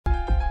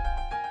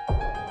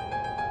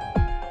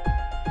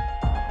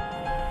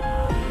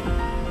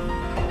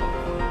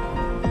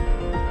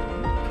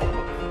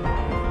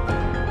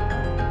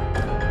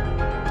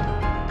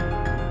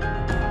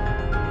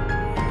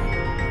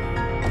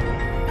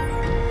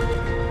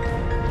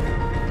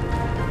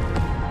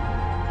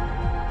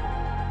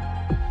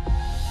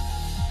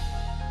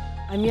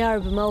I'm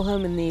Yara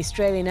Bamolham in the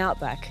Australian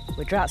outback,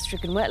 where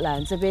drought-stricken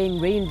wetlands are being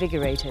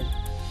reinvigorated.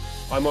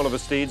 I'm Oliver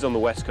Steeds on the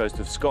west coast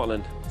of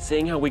Scotland,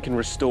 seeing how we can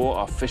restore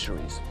our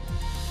fisheries.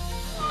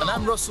 And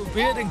I'm Russell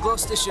Beard in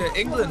Gloucestershire,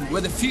 England, where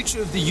the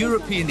future of the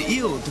European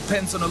eel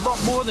depends on a lot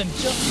more than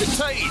just the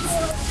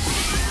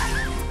tides.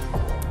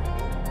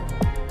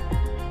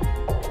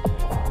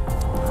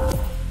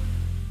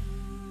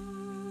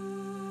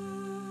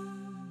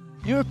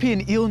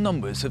 European eel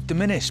numbers have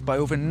diminished by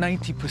over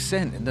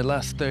 90% in the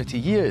last 30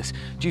 years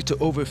due to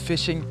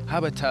overfishing,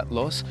 habitat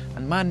loss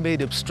and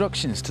man-made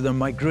obstructions to their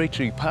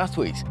migratory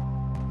pathways.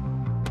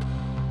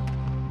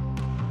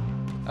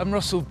 I'm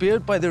Russell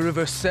Beard by the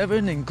River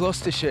Severn in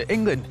Gloucestershire,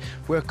 England,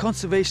 where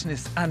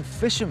conservationists and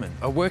fishermen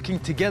are working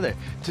together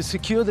to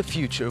secure the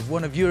future of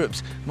one of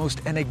Europe's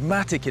most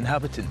enigmatic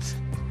inhabitants.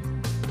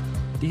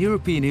 The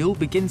European eel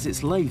begins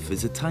its life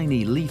as a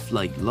tiny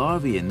leaf-like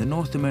larvae in the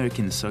North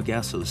American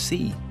Sargasso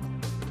Sea.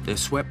 They're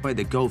swept by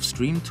the Gulf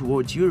Stream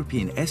towards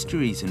European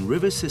estuaries and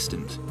river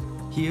systems.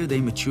 Here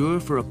they mature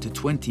for up to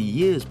 20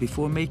 years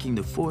before making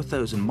the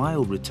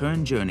 4,000-mile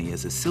return journey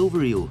as a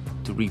silver eel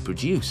to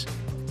reproduce.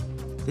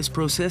 This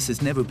process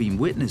has never been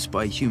witnessed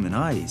by human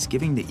eyes,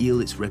 giving the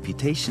eel its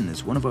reputation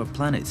as one of our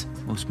planet's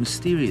most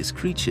mysterious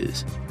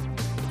creatures.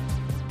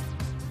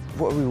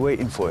 What are we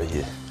waiting for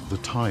here? The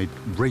tide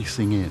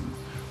racing in,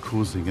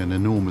 causing an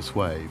enormous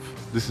wave.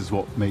 This is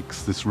what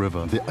makes this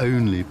river the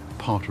only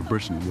part of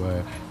Britain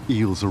where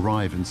eels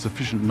arrive in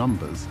sufficient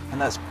numbers.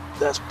 And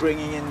that's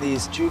bringing in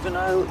these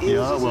juvenile eels?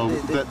 Yeah, well,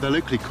 they're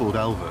locally called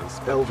elvers.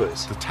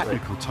 Elvers. The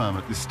technical term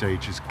at this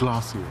stage is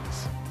glass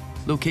eels.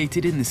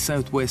 Located in the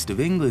southwest of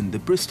England, the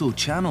Bristol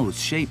Channel is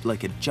shaped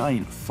like a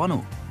giant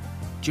funnel.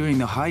 During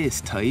the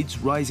highest tides,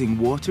 rising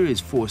water is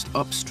forced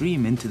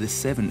upstream into the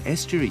Severn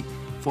estuary,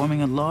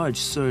 forming a large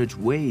surge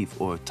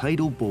wave or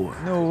tidal bore.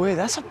 No way,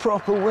 that's a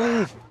proper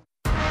wave.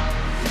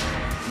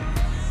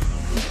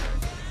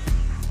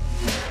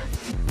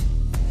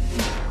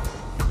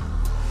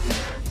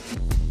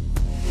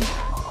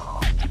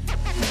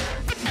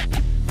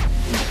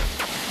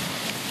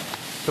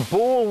 The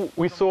bore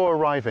we saw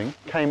arriving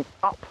came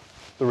up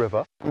the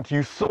river, and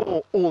you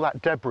saw all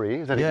that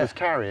debris that it was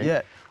carrying.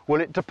 Yeah.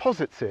 Well, it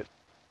deposits it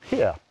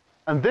here.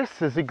 And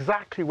this is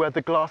exactly where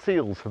the glass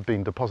eels have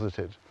been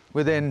deposited.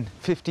 Within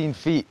 15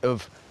 feet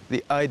of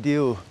the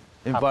ideal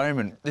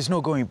environment. There's no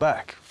going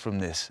back from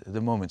this at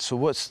the moment. So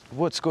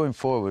what's going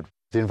forward?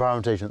 The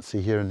Environment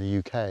Agency here in the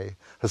UK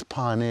has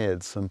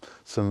pioneered some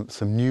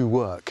new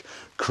work,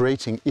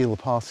 creating eel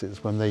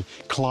passes when they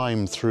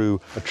climb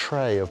through a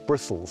tray of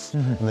bristles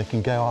and they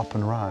can go up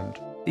and round.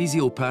 These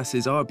eel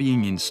passes are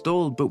being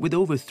installed, but with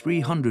over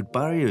 300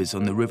 barriers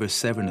on the River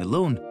Severn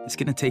alone, it's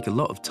going to take a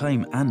lot of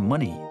time and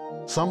money.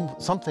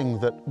 Something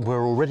that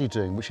we're already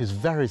doing, which is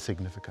very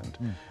significant,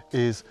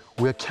 is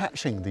we're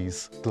catching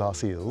these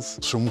glass eels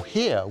from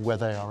here, where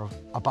they are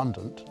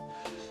abundant,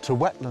 to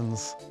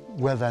wetlands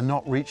where they're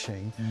not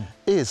reaching,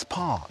 is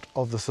part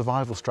of the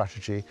survival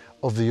strategy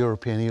of the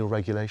European eel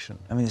regulation.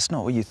 I mean, it's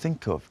not what you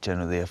think of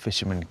generally, a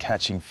fisherman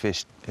catching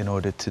fish in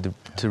order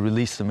to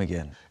release them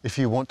again. If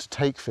you want to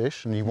take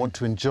fish and you want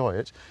to enjoy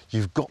it,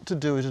 you've got to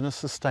do it in a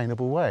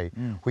sustainable way.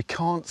 We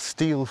can't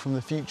steal from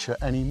the future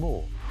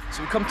anymore.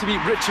 So we come to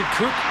meet Richard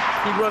Cook.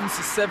 He runs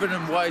the Severn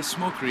and Wye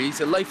Smokery.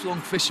 He's a lifelong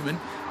fisherman,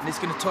 and he's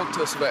going to talk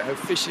to us about how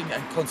fishing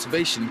and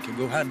conservation can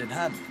go hand in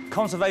hand.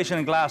 Conservation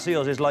in glass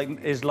eels is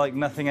like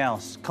nothing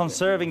else.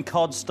 Conserving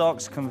cod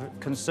stocks,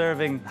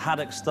 conserving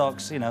haddock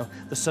stocks, you know,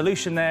 the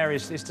solution there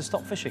is to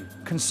stop fishing.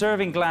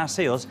 Conserving glass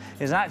eels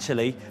is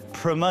actually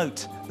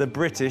promote the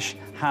British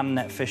hand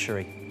net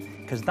fishery,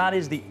 because that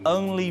is the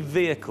only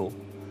vehicle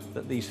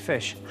that these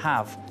fish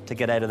have to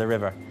get out of the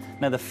river.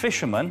 Now, the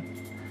fishermen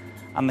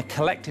and the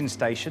collecting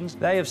stations,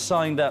 they have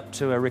signed up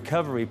to a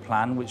recovery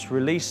plan which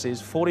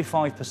releases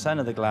 45%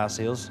 of the glass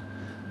eels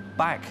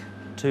back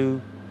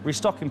to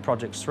restocking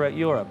projects throughout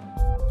Europe.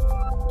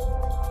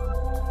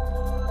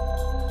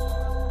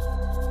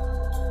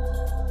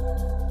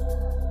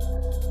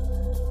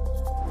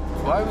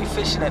 Why are we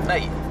fishing at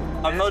night?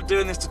 I'm not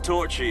doing this to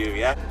torture you,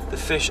 yeah? The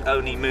fish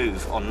only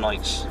move on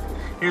nights.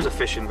 Here's a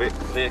fishing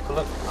vehicle,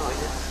 look.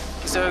 Oh,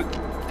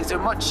 yeah. Is there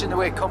much in the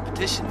way of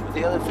competition with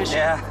the other fishing?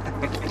 Yeah.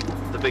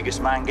 The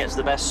biggest man gets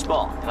the best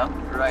spot, you know?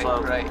 Right,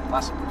 so right.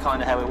 That's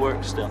kind of how it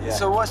works still. Yeah.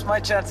 So what's my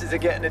chances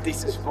of getting a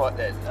decent spot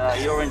then?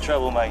 You're in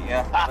trouble, mate,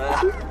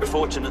 yeah. We're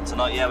fortunate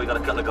tonight, yeah. We've got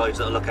a couple of guys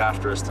that'll look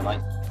after us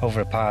tonight.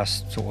 Over the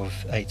past sort of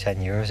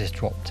 8-10 years, it's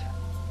dropped.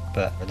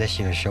 But this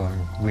year is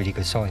showing really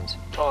good signs.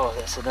 Oh,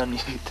 that's an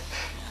unusual...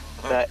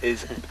 That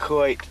is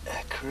quite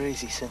a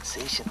crazy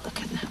sensation. Look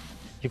at them.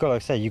 Like I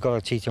said, you've got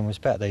to teach them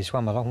respect. They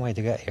swam a long way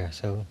to get here.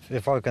 So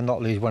if I can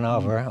not lose one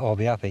hour, I'll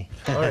be happy.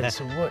 All right,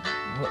 so what?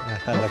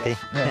 Unlucky.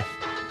 Yeah.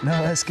 No,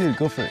 that's good.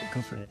 Go for it.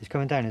 Go for it. It's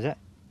coming down, is it?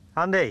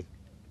 Andy,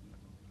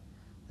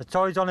 the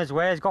tide's on its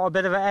way. It's got a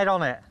bit of a head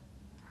on it.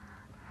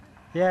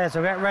 Yeah,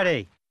 so get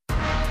ready.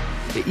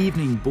 The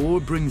evening bore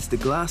brings the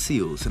glass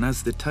eels, and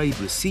as the tide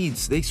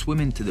recedes, they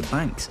swim into the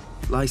banks.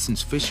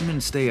 Licensed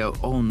fishermen stay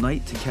out all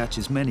night to catch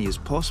as many as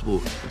possible,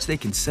 which they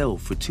can sell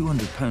for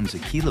 £200 a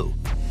kilo.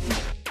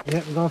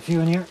 Yeah, we've got a few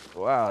in here.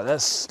 Wow,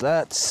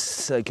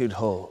 that's a good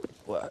haul.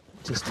 What?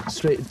 Just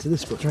straight into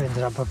this bucket? Straight into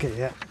that bucket,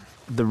 yeah.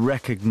 The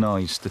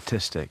recognised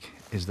statistic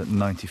is that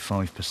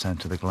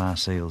 95% of the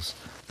glass eels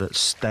that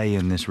stay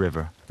in this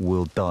river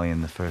will die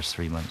in the first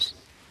 3 months.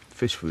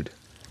 Fish food?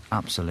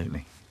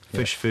 Absolutely.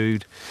 Fish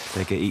food,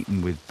 they get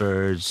eaten with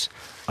birds,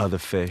 other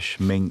fish,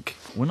 mink.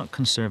 We're not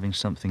conserving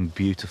something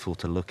beautiful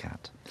to look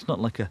at. It's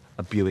not like a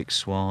Buick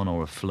swan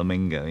or a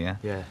flamingo, yeah?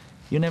 Yeah.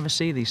 You never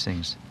see these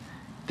things.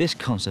 This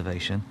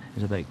conservation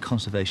is about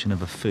conservation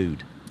of a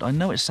food. I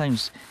know it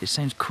sounds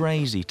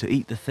crazy to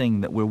eat the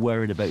thing that we're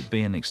worried about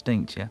being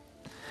extinct, yeah?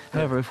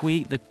 However, if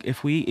we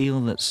eat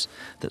eel that's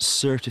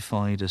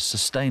certified as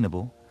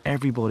sustainable,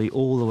 everybody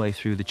all the way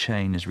through the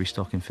chain is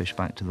restocking fish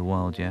back to the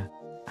wild, yeah?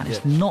 And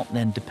it's not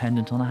then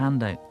dependent on a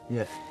handout.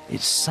 Yeah.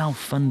 It's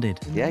self-funded.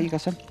 Yeah, you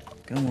got some?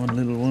 Come on,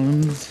 little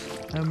ones.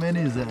 How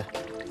many is there?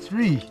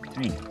 Three.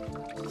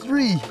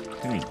 Three.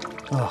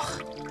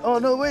 Oh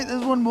no, wait,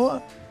 there's one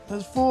more.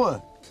 There's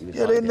four.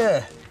 Get in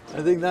there.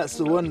 I think that's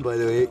the one, by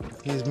the way.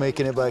 He's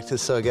making it back to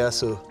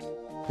Sargasso.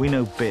 We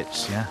know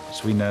bits, yeah?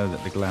 So we know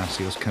that the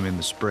glass eels come in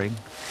the spring.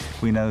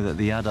 We know that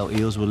the adult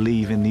eels will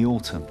leave in the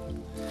autumn.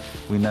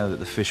 We know that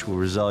the fish will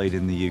reside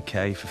in the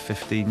UK for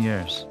 15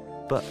 years.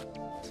 But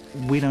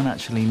we don't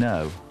actually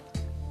know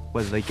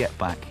whether they get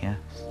back, yeah?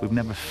 We've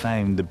never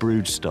found the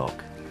brood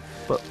stock.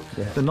 But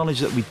the knowledge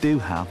that we do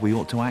have, we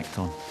ought to act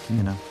on,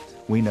 you know?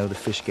 We know the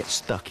fish get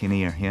stuck in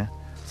here, yeah?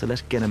 So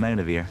let's get them out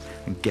of here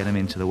and get them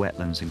into the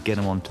wetlands and get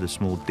them onto the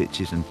small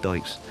ditches and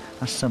dikes.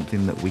 That's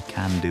something that we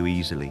can do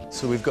easily.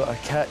 So we've got a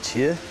catch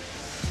here,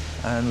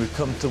 and we've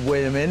come to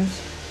weigh them in.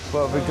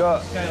 What have we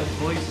got? Scales,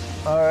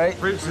 boys. All right.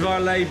 Fruits of our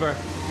labour.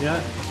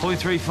 Yeah.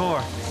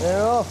 0.34.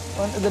 They're off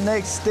onto the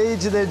next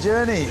stage of their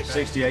journey.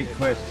 68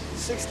 quid.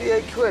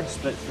 68 quid.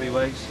 Split 3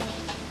 ways.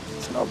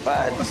 It's not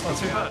bad. That's not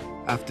too bad.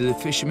 After the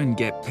fishermen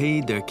get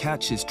paid, their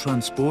catch is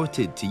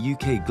transported to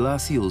UK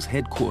Glass Eels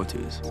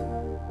headquarters.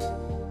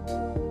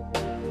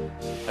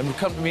 And we've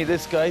come to meet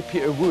this guy,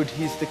 Peter Wood.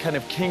 He's the kind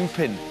of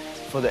kingpin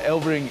for the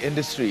Elvering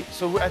industry.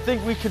 So I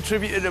think we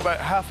contributed about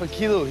half a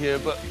kilo here,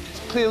 but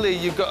clearly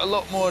you've got a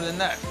lot more than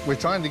that. We're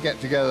trying to get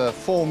together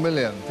 4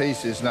 million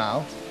pieces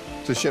now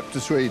to ship to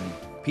Sweden.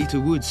 Peter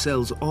Wood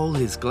sells all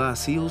his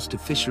glass eels to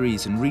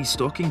fisheries and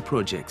restocking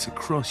projects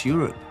across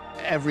Europe.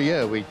 Every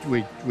year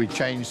we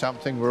change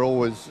something. We're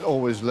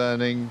always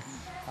learning,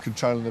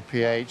 controlling the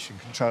pH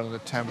and controlling the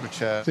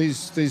temperature.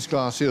 These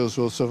glass eels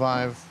will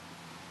survive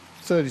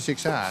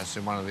 36 hours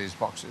in one of these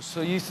boxes.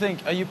 So you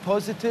think, are you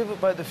positive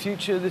about the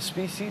future of the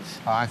species?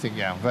 I think,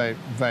 yeah, very,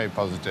 very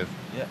positive.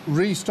 Yeah.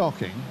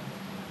 Restocking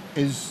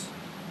is,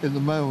 at the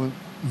moment,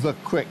 the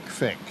quick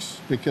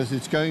fix, because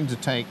it's going to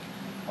take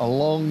a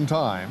long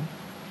time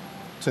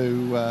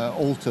to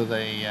alter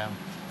the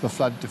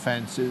flood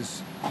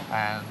defences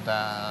and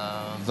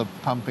the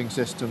pumping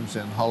systems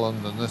in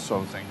Holland and this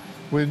sort of thing.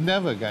 We're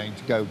never going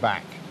to go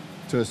back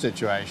to a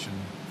situation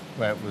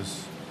where it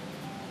was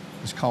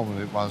as common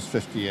as it was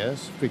 50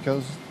 years,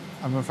 because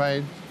I'm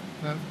afraid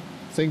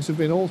things have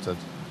been altered.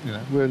 You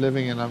know, we're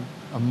living in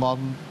a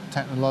modern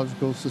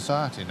technological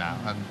society now,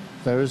 and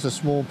there is a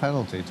small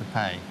penalty to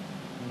pay.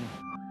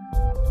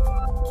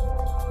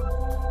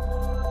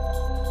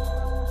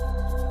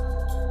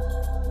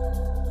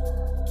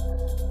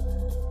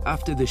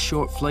 After the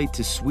short flight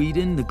to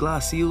Sweden, the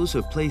glass eels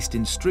are placed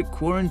in strict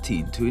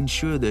quarantine to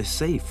ensure they're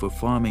safe for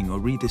farming or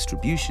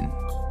redistribution.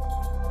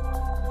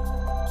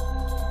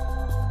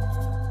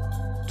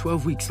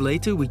 12 weeks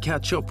later, we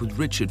catch up with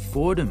Richard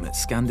Fordham at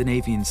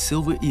Scandinavian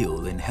Silver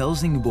Eel in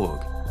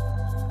Helsingborg.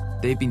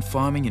 They've been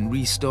farming and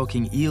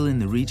restocking eel in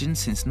the region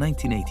since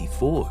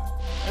 1984.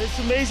 And it's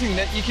amazing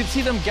that you can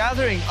see them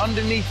gathering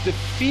underneath the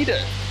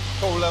feeder.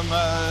 Call them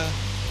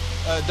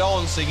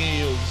dancing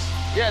eels.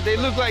 Yeah, they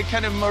look like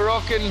kind of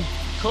Moroccan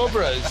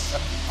cobras.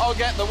 I'll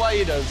get the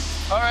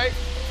waders. All right.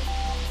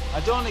 I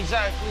don't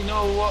exactly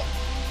know what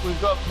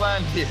we've got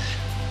planned here.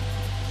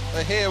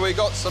 But here we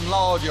got some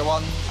larger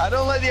ones. I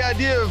don't like the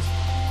idea of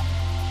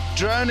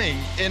drowning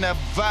in a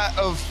vat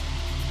of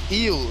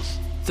eels.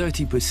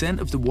 30%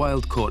 of the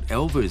wild-caught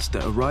elvers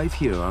that arrive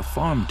here are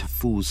farmed to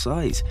full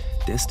size,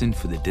 destined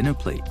for the dinner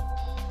plate.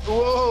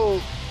 Whoa!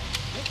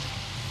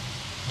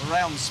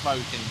 Round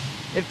smoking.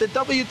 If the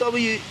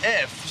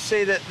WWF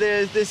say that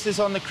this is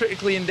on the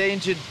critically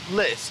endangered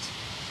list,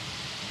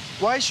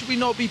 why should we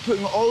not be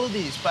putting all of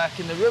these back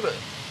in the river?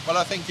 Well,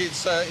 I think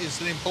it's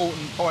an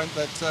important point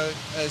that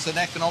there's an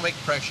economic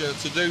pressure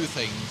to do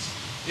things.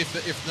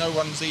 If no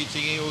one's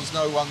eating eels,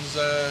 no one's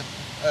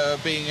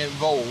being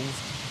involved,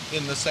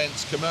 in the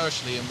sense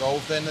commercially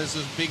involved, then there's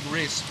a big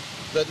risk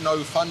that no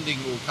funding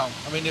will come.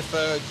 I mean, if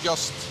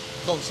just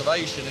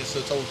conservationists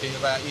are talking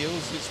about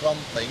eels, it's one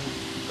thing,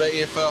 but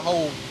if a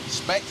whole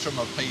spectrum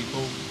of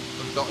people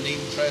have got an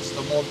interest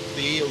and want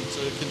the eel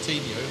to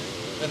continue,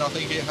 then I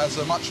think it has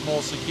a much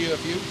more secure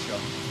future.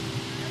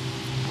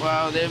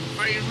 Wow, they're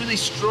really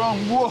strong.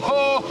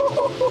 Whoa!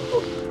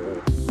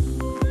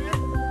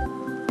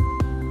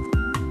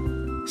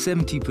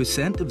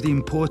 70% of the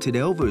imported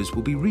elvers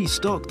will be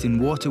restocked in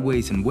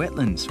waterways and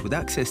wetlands with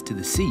access to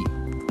the sea.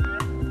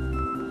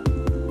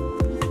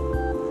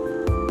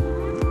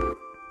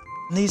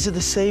 These are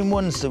the same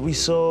ones that we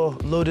saw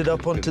loaded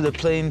up onto the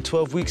plane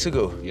 12 weeks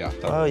ago. Yeah.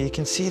 Wow, you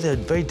can see they're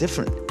very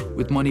different.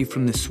 With money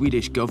from the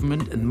Swedish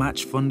government and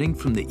match funding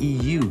from the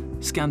EU,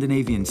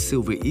 Scandinavian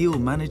silver eel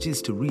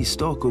manages to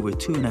restock over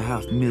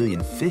 2.5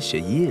 million fish a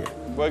year.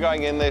 We're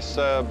going in this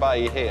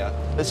bay here.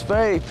 It's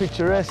very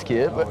picturesque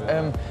here, but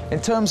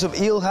in terms of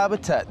eel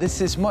habitat, this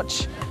is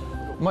much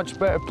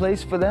better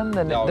place for them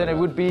than it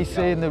would be,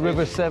 say, in the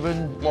River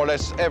Severn. More or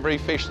less every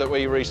fish that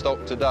we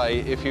restock today,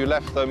 if you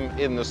left them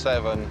in the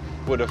Severn,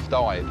 would have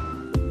died.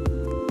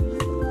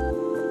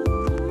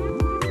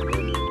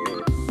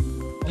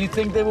 Do you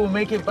think they will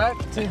make it back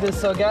to the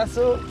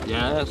Sargasso?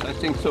 Yes, I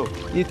think so.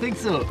 You think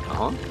so?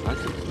 I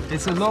think so.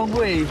 It's a long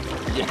way.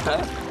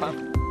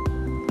 Yeah.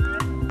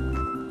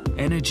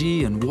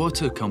 Energy and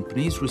water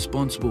companies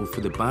responsible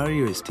for the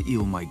barriers to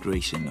eel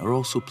migration are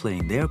also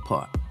playing their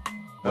part.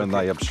 When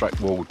they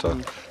abstract water,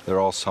 there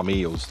are some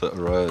eels that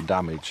are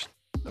damaged.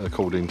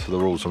 According to the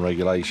rules and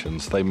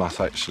regulations, they must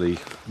actually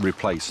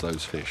replace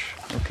those fish.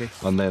 Okay.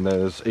 And then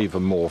there's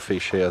even more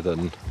fish here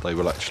than they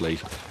will actually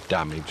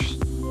damage.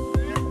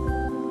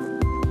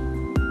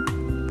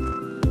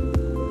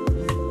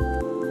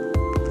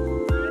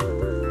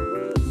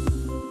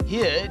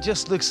 Here, it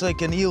just looks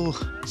like an eel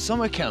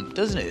summer camp,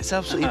 doesn't it? It's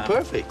absolutely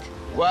perfect.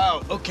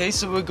 Wow, okay,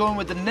 so we're going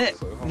with the net.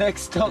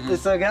 Next stop, the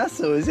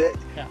Sargasso, is it?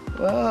 Yeah.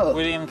 Wow,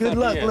 Within good 30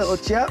 luck, years. little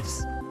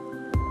chaps.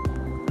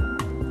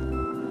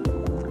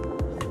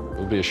 It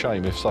would be a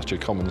shame if such a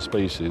common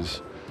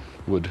species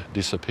would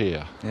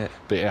disappear. Yeah.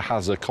 But it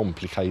has a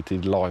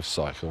complicated life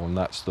cycle, and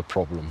that's the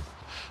problem.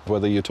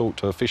 Whether you talk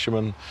to a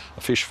fisherman,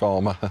 a fish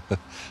farmer,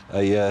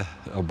 a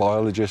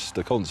biologist,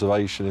 a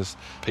conservationist,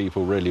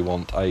 people really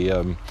want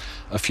a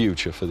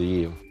future for the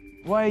eel.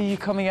 Why are you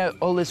coming out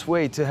all this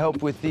way to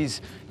help with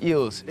these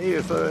eels? Det är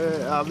ju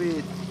för,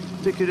 vi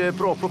tycker det är ett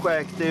bra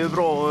projekt. Det är ju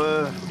bra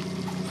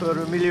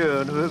för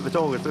miljön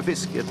överhuvudtaget, för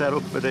fisket här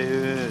uppe. Det är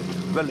ju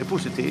väldigt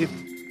positivt.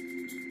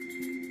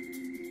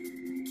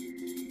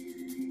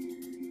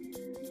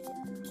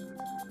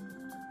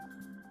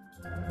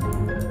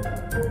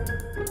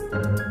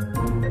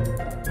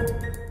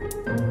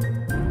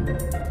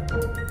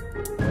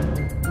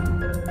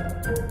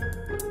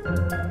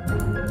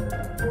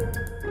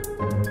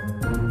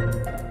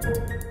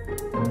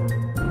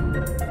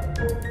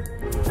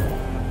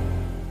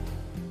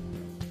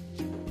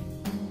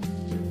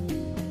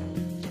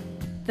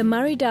 The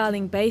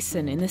Murray-Darling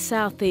Basin in the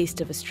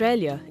southeast of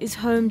Australia is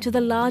home to the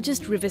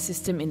largest river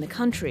system in the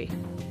country.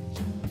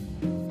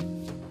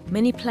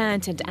 Many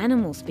plant and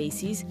animal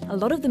species, a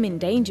lot of them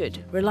endangered,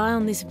 rely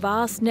on this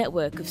vast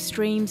network of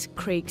streams,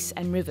 creeks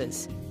and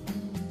rivers.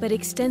 But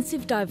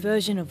extensive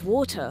diversion of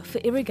water for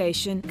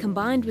irrigation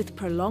combined with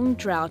prolonged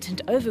drought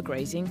and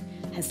overgrazing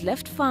has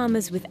left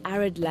farmers with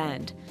arid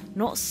land,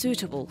 not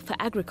suitable for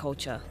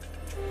agriculture.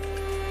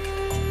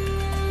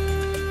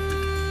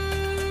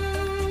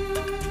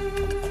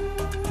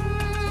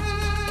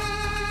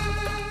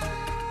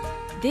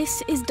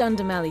 This is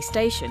Dundamally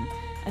Station,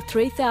 a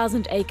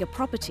 3,000-acre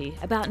property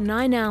about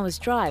 9 hours'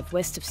 drive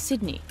west of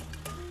Sydney.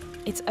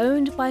 It's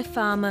owned by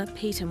farmer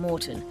Peter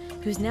Morton,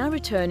 who's now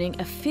returning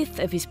a fifth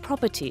of his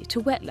property to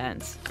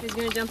wetlands. Who's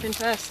going to jump in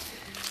first?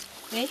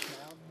 Me?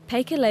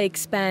 Paker Lake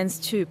spans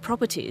 2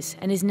 properties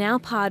and is now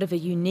part of a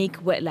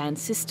unique wetland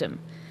system.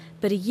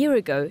 But a year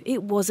ago,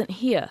 it wasn't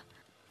here.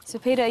 So,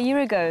 Peter, a year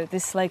ago,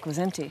 this lake was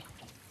empty.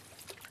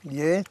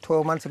 Yeah,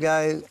 12 months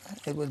ago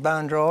it was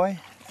bone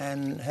dry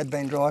and had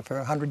been dry for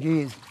 100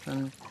 years.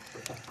 And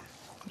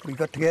we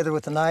got together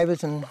with the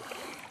neighbours and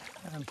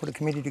put a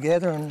committee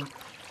together, and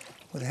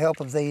with the help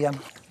of the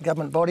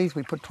government bodies,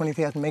 we put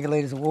 20,000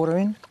 megalitres of water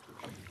in.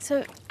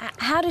 So,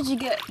 how did you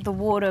get the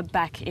water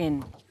back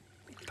in?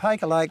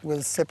 Paker Lake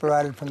was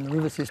separated from the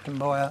river system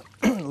by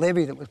a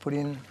levee that was put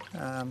in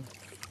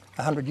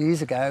 100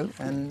 years ago,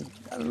 and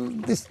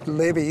this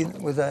levee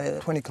was a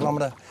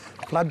 20-kilometre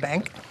flood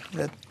bank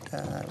that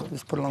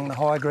was put along the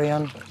high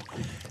ground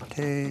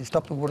to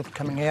stop the water from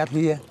coming out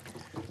here.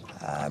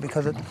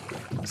 Because it's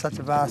such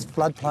a vast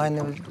floodplain,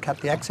 they would cut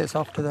the access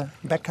off to the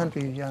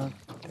backcountry.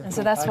 And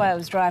so that's why it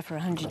was dry for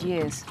 100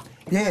 years?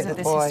 Because of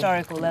this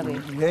historical levee?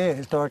 Yeah,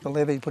 historical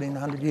levee put in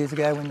 100 years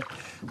ago when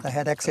they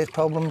had access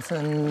problems,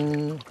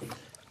 and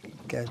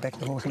it goes back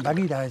to horse and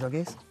buggy days, I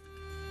guess.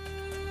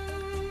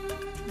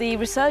 The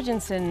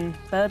resurgence in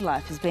bird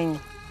life has been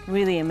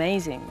really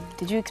amazing.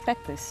 Did you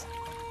expect this?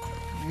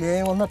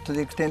 Yeah, well, not to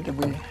the extent that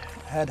we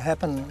had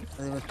happened.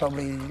 There was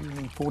probably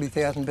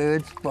 40,000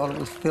 birds while it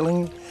was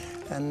filling,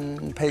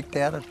 and peaked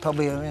out at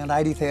probably around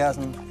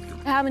 80,000.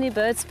 How many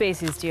bird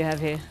species do you have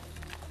here?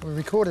 We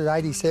recorded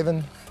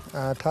 87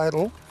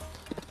 total,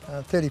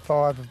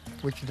 35 of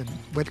which are the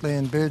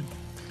wetland bird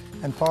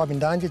and 5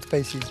 endangered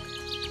species.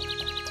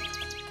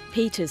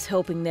 Peter's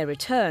helping their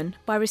return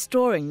by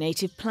restoring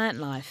native plant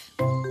life.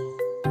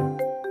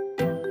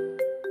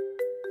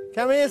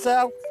 Come here,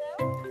 Sal.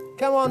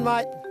 Come on,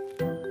 mate.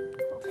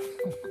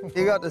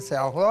 You got the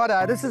Sal.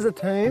 Righto, this is a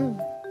tomb.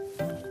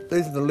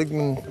 These are the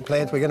lignin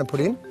plants we're going to put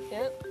in.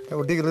 Yep. So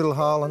we'll dig a little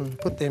hole and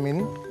put them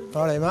in.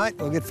 Righto, mate.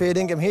 We'll get fair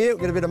dinkum here. We'll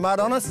get a bit of mud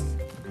on us.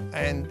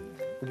 And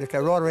we'll just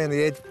go right around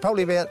the edge,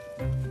 probably about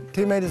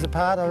 2 metres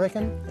apart, I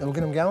reckon, and we'll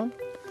get them going.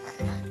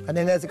 And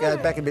then as it goes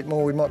back a bit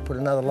more, we might put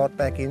another lot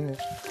back in.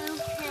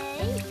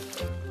 Okay.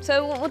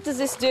 So what does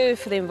this do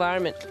for the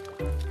environment?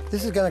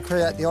 This is going to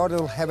create the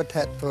ideal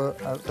habitat for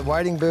the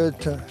wading bird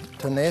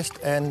to nest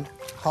and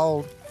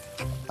hold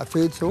a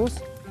food source.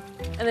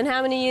 And then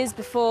how many years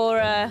before,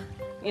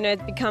 you know,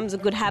 it becomes a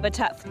good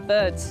habitat for the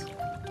birds?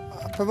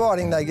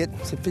 Providing they get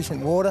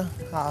sufficient water,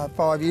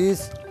 5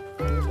 years.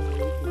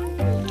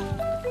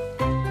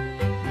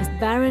 It's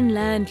barren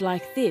land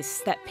like this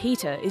that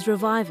Peter is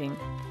reviving.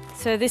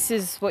 So this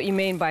is what you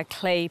mean by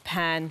clay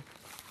pan,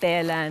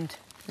 bare land?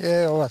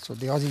 Yeah, well, that's what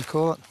the Aussies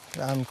call it.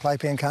 Clay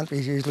pan country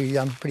is usually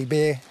pretty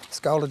bare,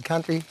 scalded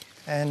country,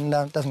 and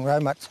doesn't grow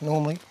much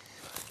normally.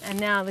 And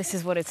now this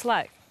is what it's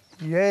like?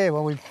 Yeah,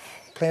 well, we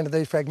planted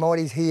these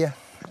Phragmites here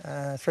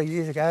 3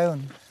 years ago,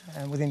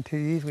 and within 2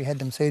 years we had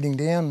them seeding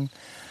down,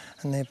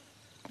 and they're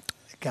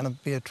going to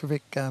be a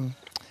terrific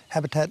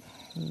habitat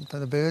for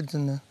the birds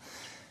and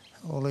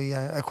all the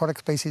aquatic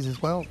species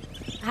as well.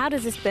 How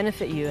does this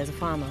benefit you as a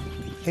farmer?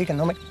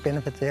 Economic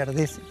benefits out of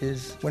this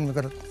is when we've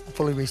got it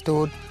fully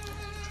restored,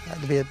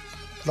 there'll be a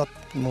lot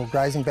more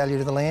grazing value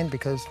to the land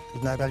because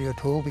there's no value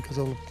at all because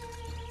all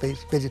the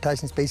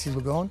vegetation species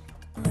were gone.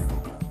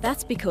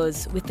 That's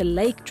because with the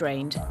lake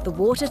drained, the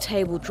water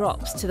table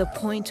drops to the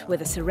point where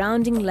the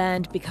surrounding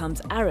land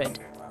becomes arid.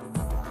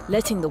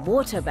 Letting the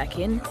water back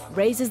in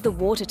raises the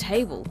water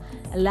table,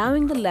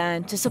 allowing the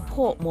land to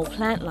support more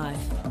plant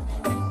life.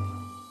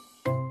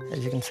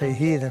 As you can see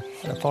here,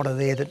 the fodder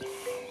there that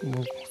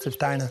will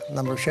sustain a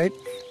number of sheep.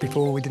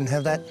 Before we didn't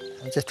have that.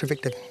 It's just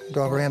terrific to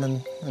drive around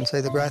and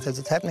see the growth as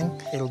it's happening.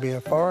 It'll be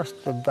a forest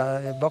of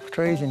box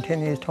trees in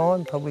 10 years'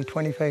 time, probably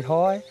 20 feet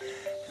high.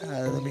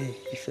 There'll be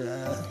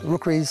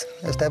rookeries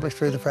established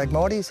through the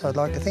Phragmites, I'd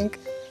like to think.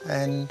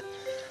 And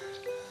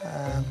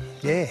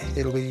yeah,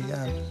 it'll be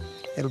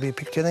a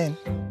picture then.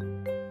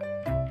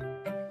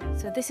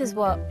 So this is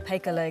what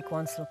Paker Lake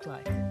once looked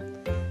like?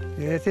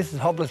 Yes, this is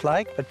Hobler's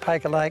Lake, but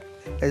Paker Lake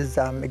is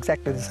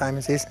exactly the same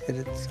as this.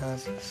 It's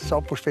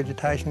saltbush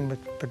vegetation with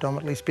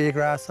predominantly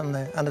speargrass on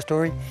the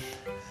understory.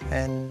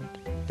 And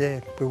yeah,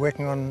 we're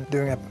working on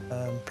doing a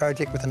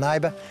project with a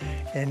neighbour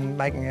and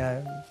making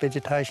a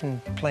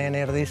vegetation plan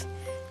out of this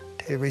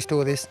to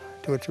restore this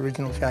to its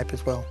original shape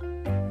as well.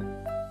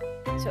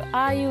 So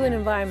are you an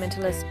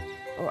environmentalist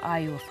or are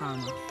you a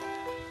farmer?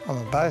 I'm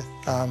a both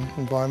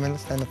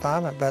environmentalist and a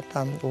farmer, but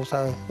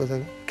also was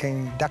a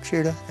keen duck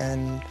shooter,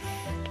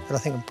 but I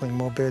think I'm putting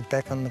more birds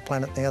back on the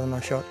planet now than I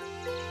shot.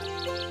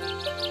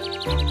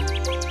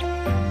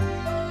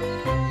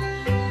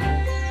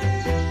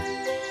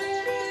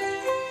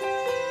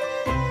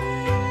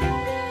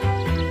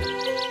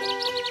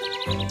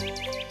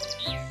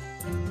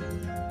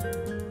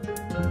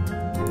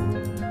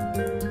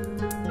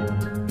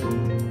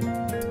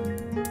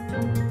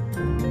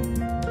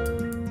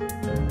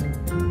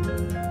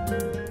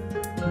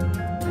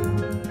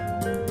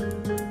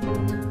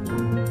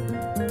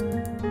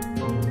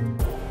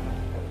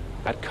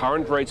 At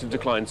current rates of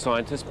decline,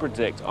 scientists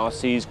predict our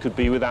seas could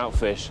be without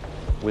fish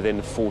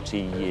within 40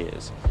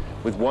 years.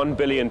 With 1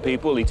 billion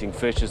people eating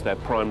fish as their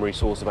primary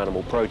source of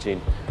animal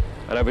protein,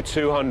 and over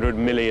 200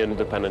 million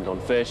dependent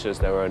on fish as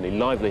their only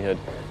livelihood,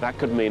 that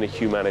could mean a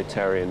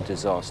humanitarian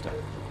disaster.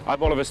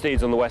 I'm Oliver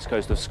Steeds on the west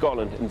coast of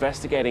Scotland,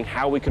 investigating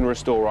how we can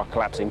restore our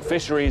collapsing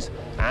fisheries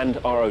and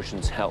our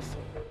ocean's health.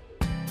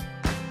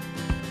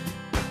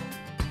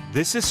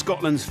 This is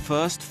Scotland's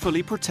first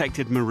fully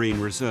protected marine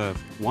reserve,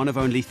 one of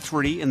only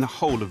 3 in the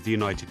whole of the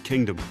United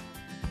Kingdom.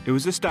 It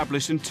was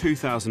established in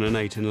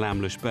 2008 in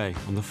Lamlash Bay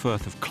on the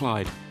Firth of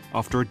Clyde,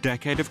 after a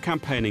decade of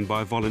campaigning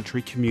by a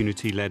voluntary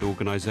community-led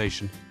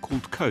organisation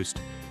called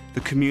Coast,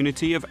 the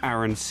community of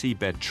Arran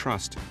Seabed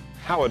Trust.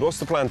 Howard, what's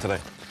the plan today?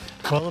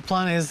 Well, the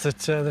plan is that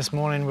this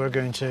morning we're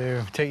going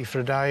to take you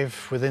for a dive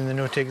within the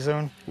no-take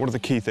zone. What are the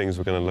key things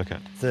we're going to look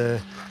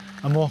at?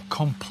 A more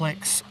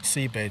complex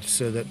seabed,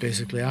 so that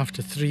basically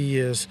after 3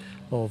 years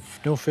of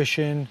no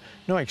fishing,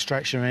 no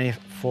extraction of any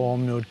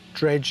form, no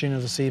dredging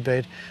of the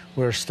seabed,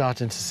 we're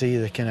starting to see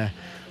the kind of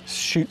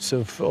shoots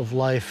of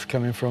life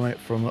coming from it,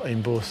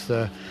 in both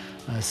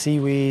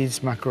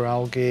seaweeds,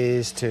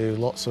 macroalgae, to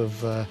lots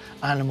of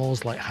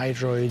animals like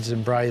hydroids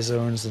and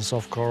bryozoans and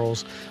soft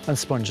corals, and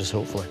sponges,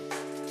 hopefully.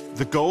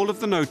 The goal of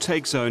the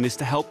no-take zone is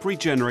to help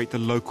regenerate the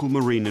local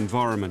marine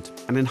environment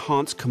and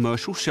enhance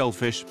commercial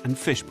shellfish and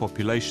fish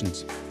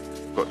populations.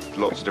 Got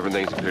lots of different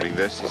things, including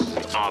this. This is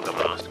an argon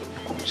mask.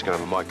 I'm just going to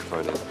have a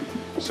microphone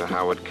in, so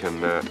Howard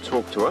can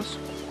talk to us.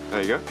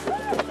 There you go.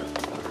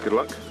 Good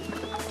luck.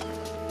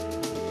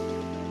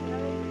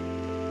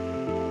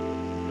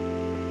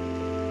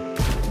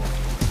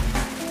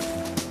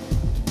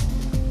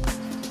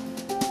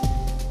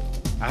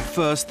 At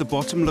first, the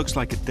bottom looks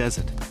like a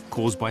desert,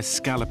 caused by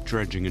scallop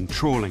dredging and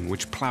trawling,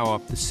 which plough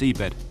up the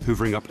seabed,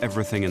 hoovering up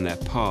everything in their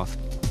path.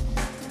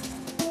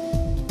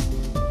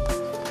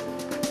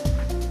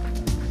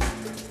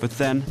 But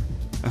then,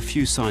 a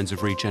few signs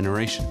of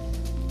regeneration.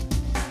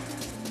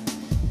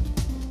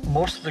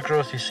 Most of the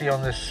growth you see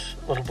on this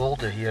little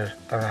boulder here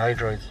are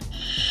hydroids.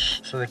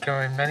 So they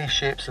come in many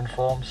shapes and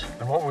forms.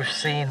 And what we've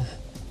seen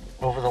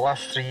over the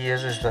last 3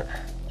 years is that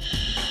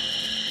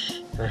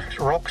the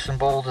rocks and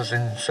boulders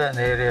in certain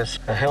areas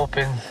are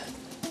helping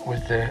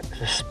with the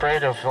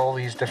spread of all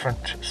these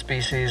different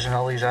species and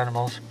all these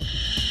animals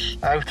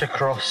out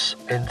across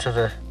into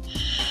the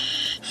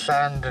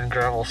sand and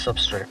gravel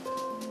substrate.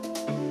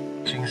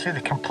 So you can see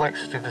the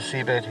complexity of the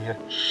seabed here.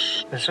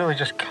 It's really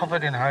just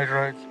covered in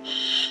hydroids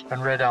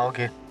and red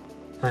algae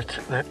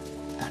that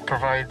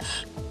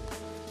provides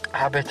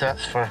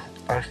habitats for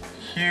a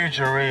huge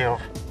array of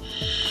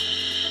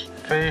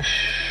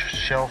fish,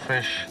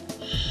 shellfish,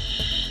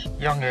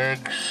 young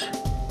eggs.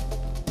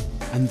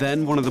 And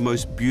then one of the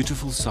most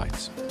beautiful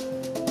sights.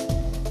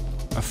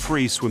 A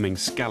free-swimming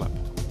scallop.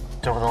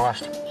 Over the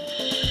last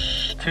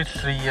 2 to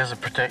 3 years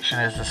of protection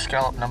is the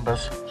scallop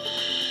numbers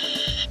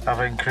have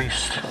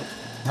increased,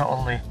 not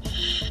only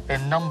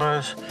in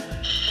numbers,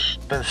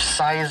 but the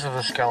size of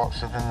the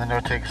scallops within the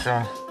no-take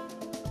zone.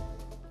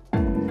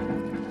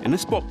 In a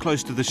spot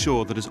close to the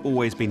shore that has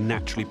always been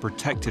naturally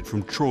protected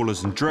from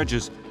trawlers and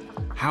dredgers,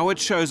 Howard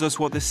shows us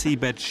what the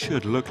seabed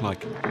should look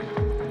like.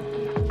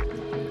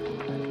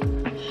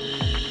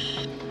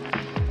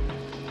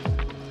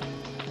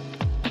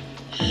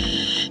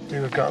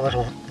 Here we've got a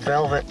little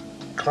velvet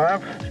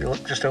crab, if you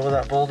look just over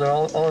that boulder,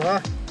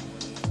 Oliver.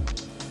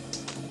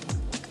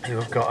 Here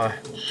we've got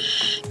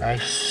a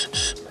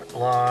nice,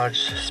 large,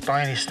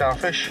 spiny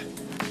starfish.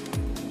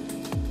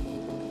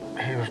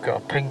 Here we've got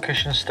a pink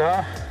cushion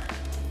star.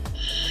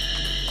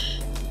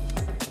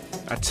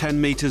 At 10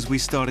 metres, we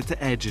started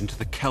to edge into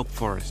the kelp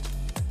forest.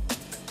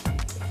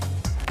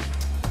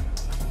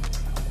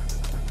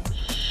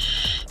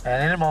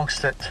 And in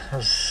amongst it,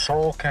 there's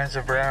all kinds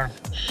of brown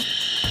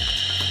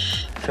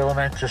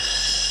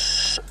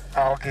filamentous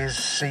algae,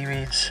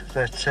 seaweeds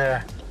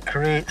that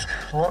create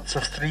lots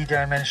of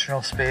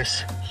three-dimensional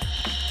space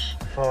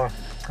for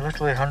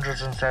literally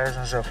hundreds and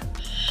thousands of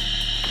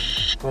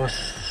both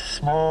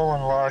small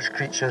and large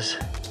creatures,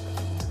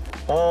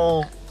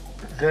 all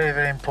very,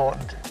 very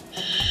important,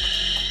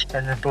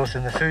 and both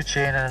in the food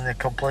chain and in the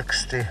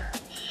complexity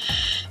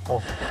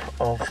of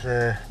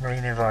the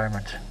marine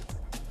environment.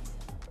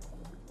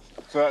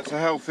 So that's a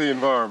healthy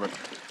environment.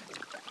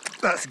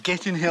 That's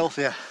getting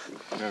healthier.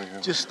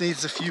 Just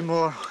needs a few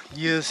more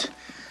years,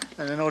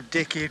 and an odd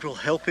decade will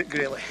help it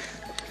greatly.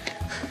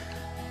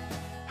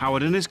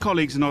 Howard and his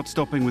colleagues are not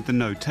stopping with the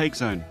no-take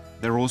zone.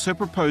 They're also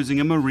proposing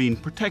a marine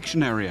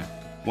protection area,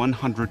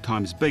 100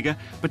 times bigger,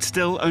 but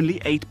still only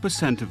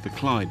 8% of the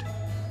Clyde.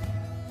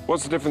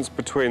 What's the difference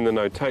between the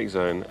no-take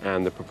zone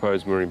and the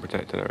proposed marine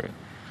protected area?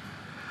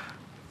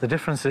 The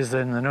difference is that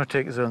in the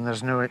no-take zone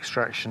there's no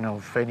extraction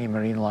of any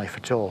marine life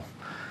at all.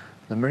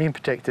 The marine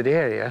protected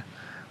area,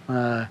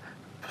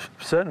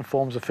 certain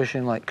forms of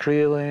fishing like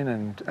creoling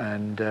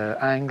and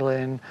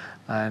angling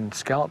and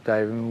scallop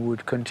diving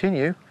would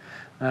continue,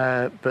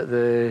 but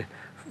the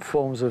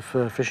forms of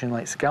fishing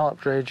like scallop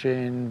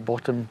dredging,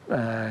 bottom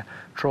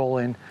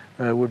trawling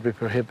would be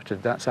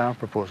prohibited. That's our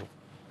proposal.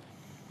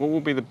 What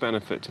will be the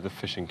benefit to the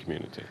fishing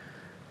community?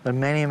 There are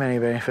many, many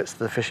benefits to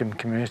the fishing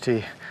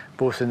community,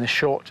 both in the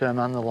short term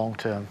and the long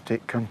term.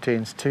 It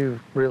contains two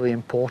really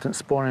important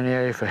spawning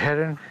areas for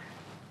herring.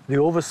 The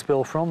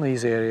overspill from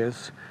these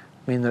areas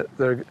mean that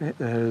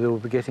they'll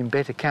be getting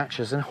better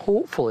catches, and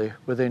hopefully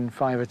within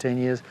 5 or 10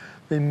 years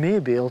they may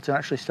be able to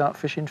actually start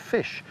fishing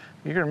fish.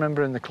 You can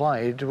remember in the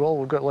Clyde, all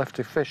we've got left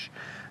to fish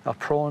are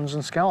prawns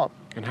and scallop.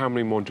 And how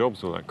many more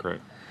jobs will that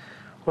create?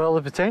 Well,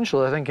 the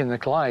potential, I think, in the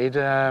Clyde,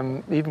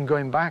 even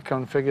going back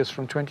on figures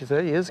from 20,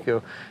 30 years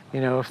ago, you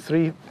know,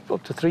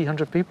 up to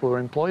 300 people were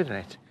employed in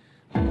it.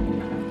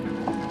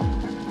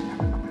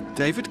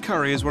 David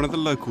Curry is one of the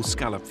local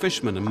scallop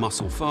fishermen and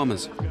mussel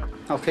farmers.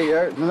 I'll take you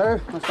out now,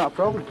 that's not a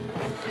problem.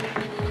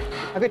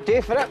 A good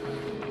day for it.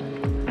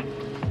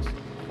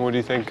 What do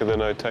you think of the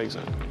no-take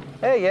zone?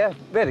 Yeah,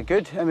 very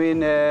good. I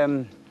mean,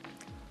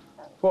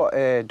 what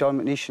Don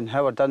McNeish and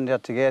Howard done there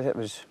together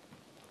is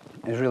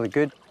really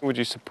good. Would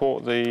you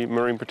support the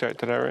marine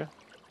protected area?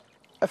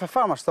 If a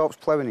farmer stops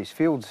ploughing his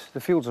fields,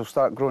 the fields will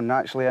start growing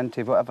naturally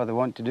into whatever they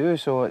want to do,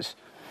 so it's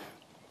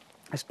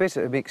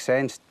basically makes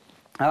sense.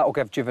 That'll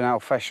give juvenile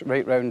fish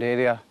right round the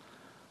area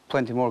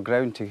plenty more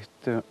ground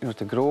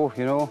to grow,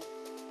 you know.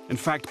 In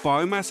fact,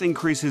 biomass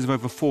increases of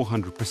over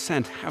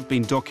 400% have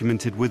been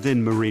documented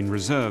within marine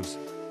reserves.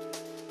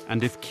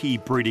 And if key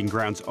breeding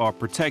grounds are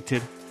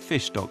protected,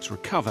 fish stocks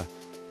recover.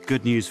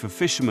 Good news for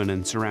fishermen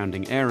in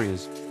surrounding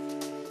areas.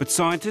 But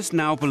scientists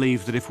now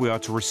believe that if we are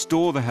to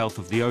restore the health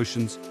of the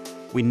oceans,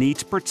 we need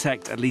to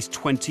protect at least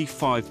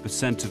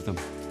 25% of them.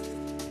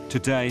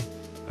 Today,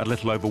 a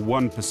little over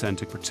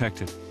 1% are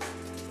protected.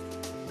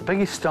 The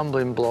biggest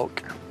stumbling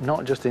block,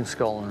 not just in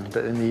Scotland,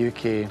 but in the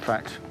UK, in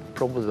fact,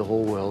 probably the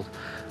whole world,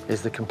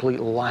 is the complete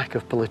lack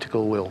of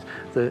political will.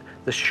 The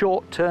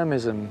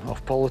short-termism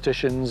of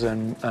politicians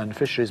and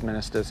fisheries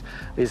ministers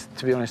is,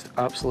 to be honest,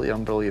 absolutely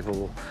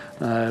unbelievable,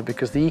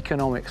 because the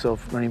economics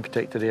of marine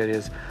protected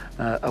areas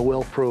are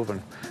well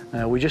proven.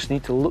 We just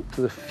need to look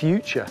to the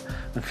future,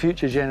 and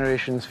future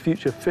generations,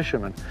 future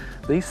fishermen.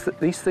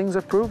 These things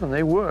are proven,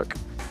 they work.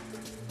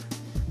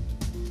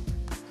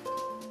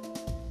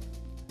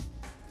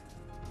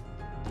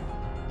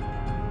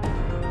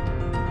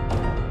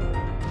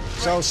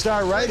 So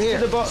start right here.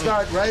 To the bottom.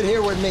 Start right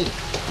here with me.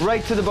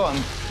 Right to the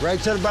bottom. Right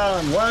to the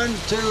bottom. 1, 2,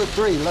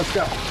 3. Let's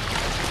go.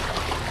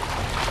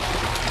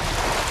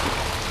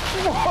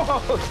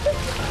 Whoa!